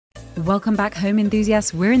Welcome back, home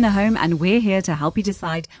enthusiasts. We're in the home and we're here to help you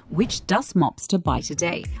decide which dust mops to buy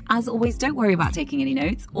today. As always, don't worry about taking any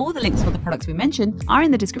notes. All the links for the products we mentioned are in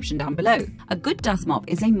the description down below. A good dust mop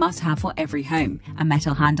is a must-have for every home. A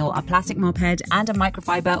metal handle, a plastic mop head, and a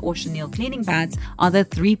microfiber or chenille cleaning pads are the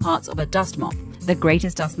three parts of a dust mop. The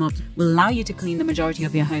greatest dust mops will allow you to clean the majority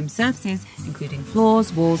of your home surfaces, including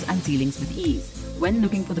floors, walls, and ceilings with ease. When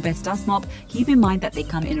looking for the best dust mop, keep in mind that they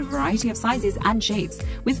come in a variety of sizes and shapes,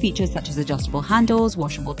 with features such as adjustable handles,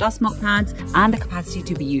 washable dust mop pads, and the capacity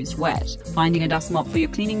to be used wet. Finding a dust mop for your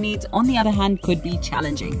cleaning needs, on the other hand, could be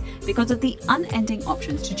challenging because of the unending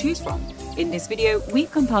options to choose from. In this video,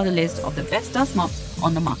 we've compiled a list of the best dust mops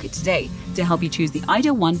on the market today to help you choose the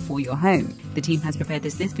ideal one for your home. The team has prepared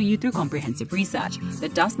this list for you through comprehensive research. The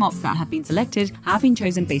dust mops that have been selected have been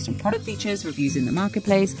chosen based on product features, reviews in the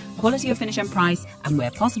marketplace, quality of finish and price, and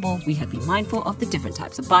where possible, we have been mindful of the different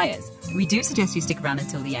types of buyers. We do suggest you stick around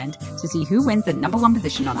until the end to see who wins the #1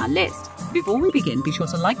 position on our list. Before we begin, be sure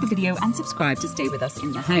to like the video and subscribe to stay with us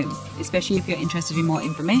in the home, especially if you're interested in more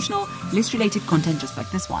informational, list-related content just like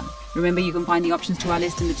this one. Remember, you can find the options to our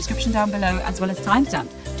list in the description down below, as well as timestamps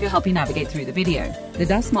to help you navigate through the video. The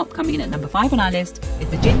dust mop coming in at number 5 on our list is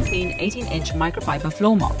the JINCLEAN 18-inch microfiber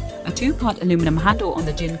floor mop. A 2-part aluminum handle on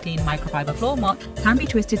the JINCLEAN microfiber floor mop can be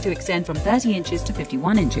twisted to extend from 30 inches to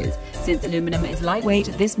 51 inches. Since aluminum is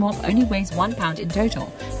lightweight, this mop only weighs 1 pound in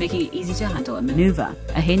total, making it easy to handle and maneuver.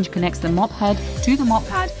 A hinge connects the mop head to the mop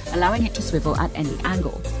pad, allowing it to swivel at any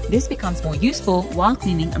angle. This becomes more useful while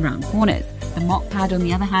cleaning around corners. The mop pad, on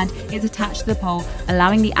the other hand, is attached to the pole,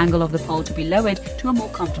 allowing the angle of the pole to be lowered to a more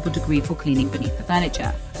comfortable degree for cleaning beneath the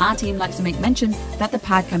furniture. Our team likes to make mention that the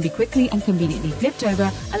pad can be quickly and conveniently flipped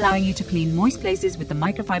over, allowing you to clean moist places with the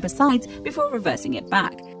microfiber sides before reversing it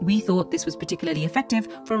back. We thought this was particularly effective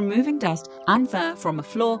for removing dust and fur from a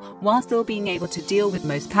floor while still being able to deal with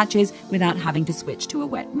most patches without having to switch to a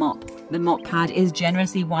wet mop. The mop pad is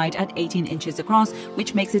generously wide at 18 inches across,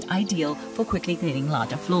 which makes it ideal for quickly cleaning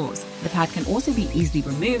larger floors. The pad can also be easily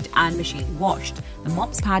removed and machine washed. The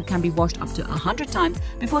mop's pad can be washed up to 100 times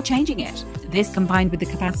before changing it. This, combined with the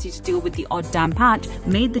capacity to deal with the odd damp patch,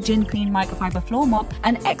 made the JINCLEAN microfiber floor mop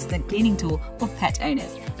an excellent cleaning tool for pet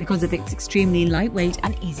owners because of its extremely lightweight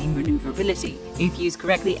and easy maneuverability. If used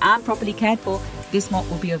correctly and properly cared for, this mop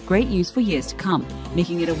will be of great use for years to come,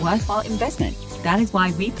 making it a worthwhile investment. That is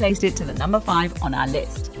why we placed it to the number 5 on our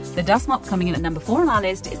list. The dust mop coming in at number 4 on our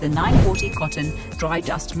list is the 940 Cotton Dry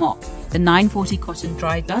Dust Mop. The 940 Cotton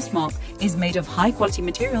Dry Dust Mop is made of high-quality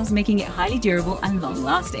materials, making it highly durable and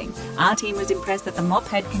long-lasting. Our team was impressed that the mop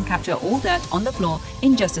head can capture all dirt on the floor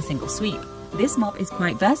in just a single sweep. This mop is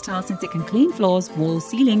quite versatile since it can clean floors, walls,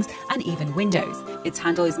 ceilings, and even windows. Its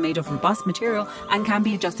handle is made of robust material and can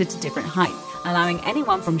be adjusted to different heights, allowing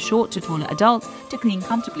anyone from short to taller adults to clean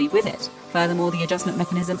comfortably with it. Furthermore, the adjustment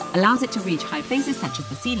mechanism allows it to reach high places such as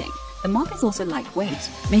the ceiling. The mop is also lightweight,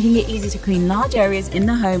 making it easy to clean large areas in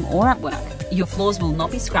the home or at work. Your floors will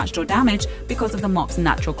not be scratched or damaged because of the mop's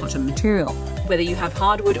natural cotton material. Whether you have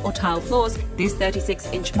hardwood or tile floors, this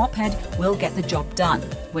 36-inch mop head will get the job done.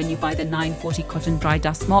 When you buy the 940 Cotton Dry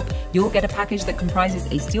Dust Mop, you'll get a package that comprises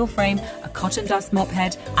a steel frame, a cotton dust mop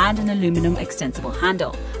head, and an aluminum extensible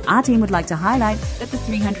handle. Our team would like to highlight that the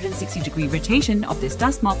 360-degree rotation of this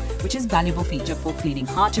dust mop, which is a valuable feature for cleaning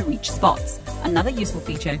hard-to-reach spots. Another useful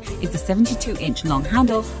feature is the 72-inch long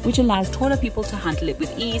handle, which allows taller people to handle it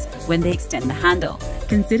with ease when they extend the handle.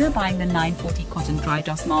 Consider buying the 940 Cotton Dry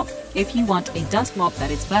Dust Mop if you want a dust mop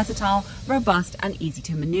that is versatile, robust, and easy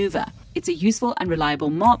to maneuver. It's a useful and reliable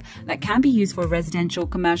mop that can be used for residential,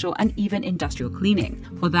 commercial, and even industrial cleaning.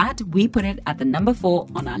 For that, we put it at the number 4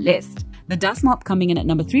 on our list. The dust mop coming in at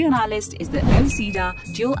number 3 on our list is the O-Cedar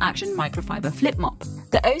Dual Action Microfiber Flip Mop.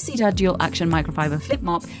 The O-Cedar Dual Action Microfiber Flip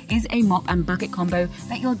Mop is a mop and bucket combo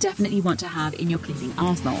that you'll definitely want to have in your cleaning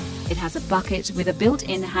arsenal. It has a bucket with a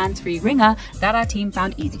built-in hands-free wringer that our team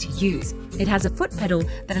found easy to use. It has a foot pedal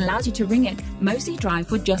that allows you to wring it mostly dry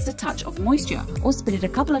for just a touch of moisture, or spin it a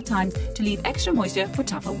couple of times to leave extra moisture for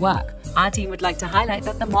tougher work. Our team would like to highlight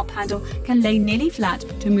that the mop handle can lay nearly flat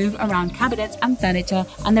to move around cabinets and furniture,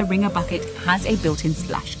 and the wringer bucket has a built-in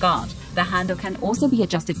splash guard. The handle can also be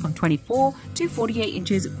adjusted from 24 to 48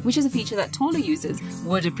 inches, which is a feature that taller users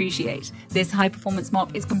would appreciate. This high-performance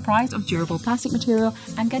mop is comprised of durable plastic material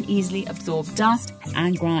and can easily absorb dust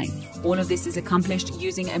and grime. All of this is accomplished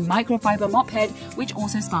using a microfiber mop head, which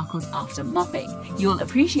also sparkles after mopping. You'll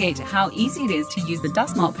appreciate how easy it is to use the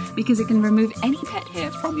dust mop because it can remove any pet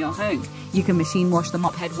hair from your home. You can machine wash the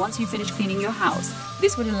mop head once you finish cleaning your house.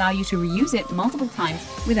 This would allow you to reuse it multiple times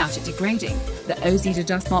without it degrading. The O-Cedar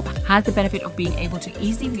dust mop has the benefit of being able to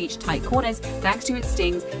easily reach tight corners thanks to its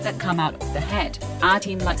stings that come out of the head. Our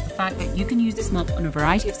team likes the fact that you can use this mop on a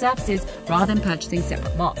variety of surfaces rather than purchasing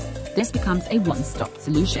separate mops. This becomes a one-stop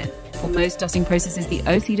solution. For most dusting processes, the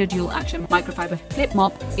O-Cedar Dual Action Microfiber Clip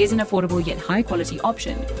Mop is an affordable yet high-quality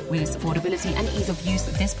option. With its affordability and ease of use,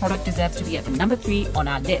 this product deserves to be at the number 3 on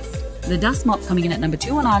our list. The dust mop coming in at number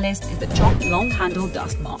 2 on our list is the Chomp Long Handle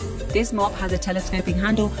Dust Mop. This mop has a telescoping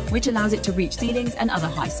handle which allows it to reach ceilings and other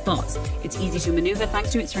high spots. It's easy to maneuver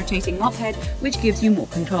thanks to its rotating mop head, which gives you more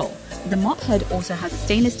control. The mop head also has a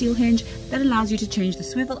stainless steel hinge that allows you to change the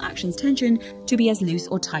swivel action's tension to be as loose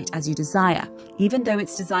or tight as you desire. Even though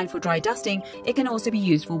it's designed for dry dusting, it can also be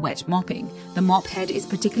used for wet mopping. The mop head is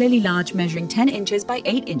particularly large, measuring 10 inches by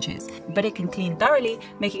 8 inches, but it can clean thoroughly,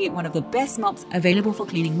 making it one of the best mops available for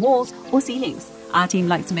cleaning walls or ceilings. Our team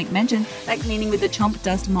likes to make mention that cleaning with the Chomp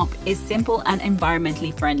Dust Mop is simple and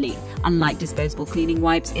environmentally friendly. Unlike disposable cleaning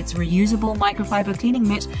wipes, its reusable microfiber cleaning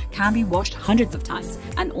mitt can be washed hundreds of times,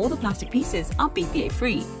 and all the plastic pieces are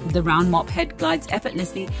BPA-free. The round mop head glides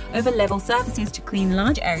effortlessly over level surfaces to clean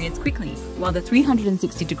large areas quickly, while the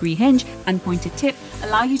 360-degree hinge and pointed tip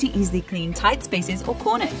allow you to easily clean tight spaces or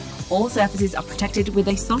corners. All surfaces are protected with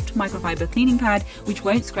a soft microfiber cleaning pad which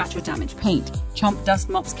won't scratch or damage paint. Chomp Dust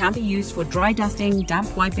Mops can be used for dry dusting,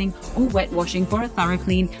 damp wiping, or wet washing for a thorough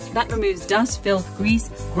clean that removes dust, filth, grease,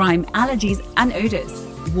 grime, allergies, and odors.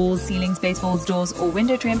 Walls, ceilings, baseballs, doors, or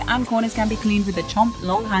window trim and corners can be cleaned with the Chomp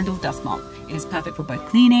Long Handle Dust Mop. It is perfect for both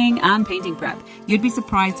cleaning and painting prep. You'd be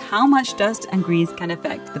surprised how much dust and grease can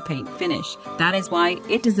affect the paint finish. That is why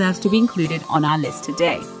it deserves to be included on our list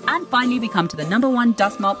today. And finally, we come to the number 1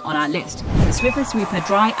 dust mop on our list, the Swiffer Sweeper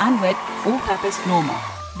Dry and Wet All-Purpose Floor Mop.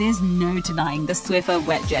 There's no denying the Swiffer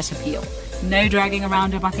Wet Jet appeal. No dragging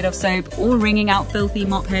around a bucket of soap or wringing out filthy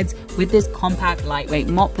mop heads with this compact, lightweight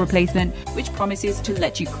mop replacement, which promises to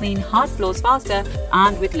let you clean hard floors faster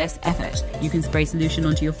and with less effort. You can spray solution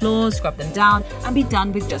onto your floors, scrub them down, and be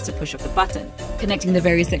done with just a push of the button. Connecting the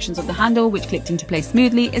various sections of the handle, which clicked into place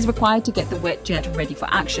smoothly, is required to get the wet jet ready for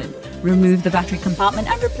action. Remove the battery compartment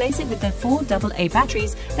and replace it with the 4 AA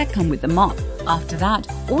batteries that come with the mop. After that,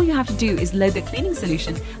 all you have to do is load the cleaning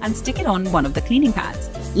solution and stick it on one of the cleaning pads.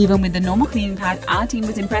 Even with the normal cleaning pad, our team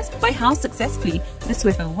was impressed by how successfully the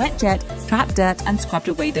Swiffer Wet Jet trapped dirt and scrubbed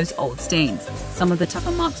away those old stains. Some of the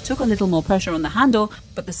tougher marks took a little more pressure on the handle,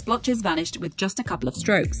 but the splotches vanished with just a couple of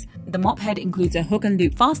strokes. The mop head includes a hook and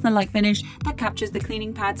loop fastener-like finish that captures the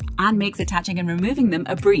cleaning pads and makes attaching and removing them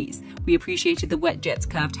a breeze. We appreciated the Wet Jet's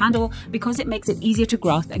curved handle because it makes it easier to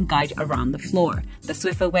grasp and guide around the floor. The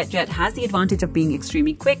Swiffer Wet Jet has the advantage of being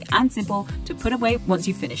extremely quick and simple to put away once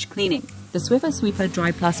you finish cleaning. The Swiffer Sweeper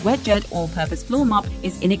Dry Plus Wet Jet All-Purpose Floor Mop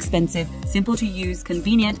is inexpensive, simple to use,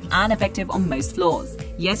 convenient, and effective on most floors.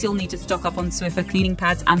 Yes, you'll need to stock up on Swiffer cleaning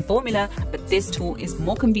pads and formula, but this tool is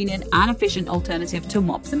more convenient and efficient alternative to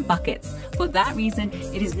mops and buckets. For that reason,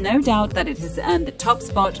 it is no doubt that it has earned the top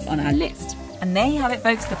spot on our list. And there you have it,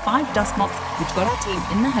 folks, the 5 dust mops which got our team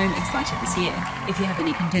in the home excited this year. If you have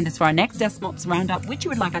any contenders for our next dust mops roundup which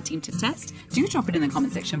you would like our team to test, do drop it in the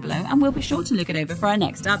comment section below and we'll be sure to look it over for our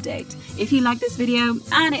next update. If you like this video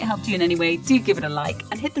and it helped you in any way, do give it a like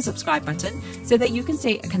and hit the subscribe button so that you can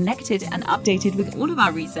stay connected and updated with all of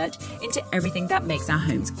our research into everything that makes our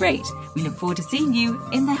homes great. We look forward to seeing you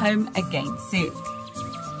in the home again soon.